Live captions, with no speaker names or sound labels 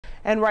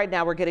And right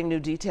now we're getting new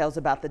details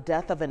about the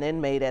death of an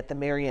inmate at the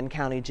Marion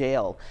County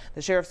Jail.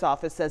 The sheriff's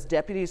office says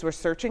deputies were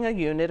searching a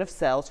unit of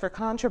cells for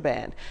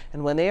contraband,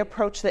 and when they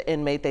approached the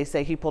inmate, they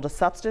say he pulled a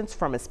substance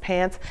from his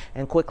pants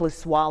and quickly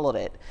swallowed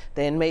it.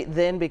 The inmate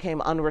then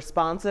became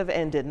unresponsive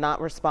and did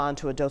not respond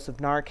to a dose of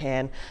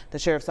Narcan. The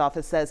sheriff's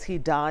office says he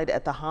died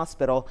at the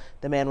hospital.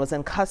 The man was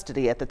in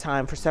custody at the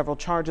time for several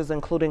charges,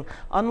 including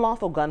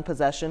unlawful gun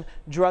possession,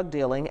 drug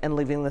dealing, and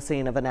leaving the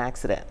scene of an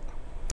accident.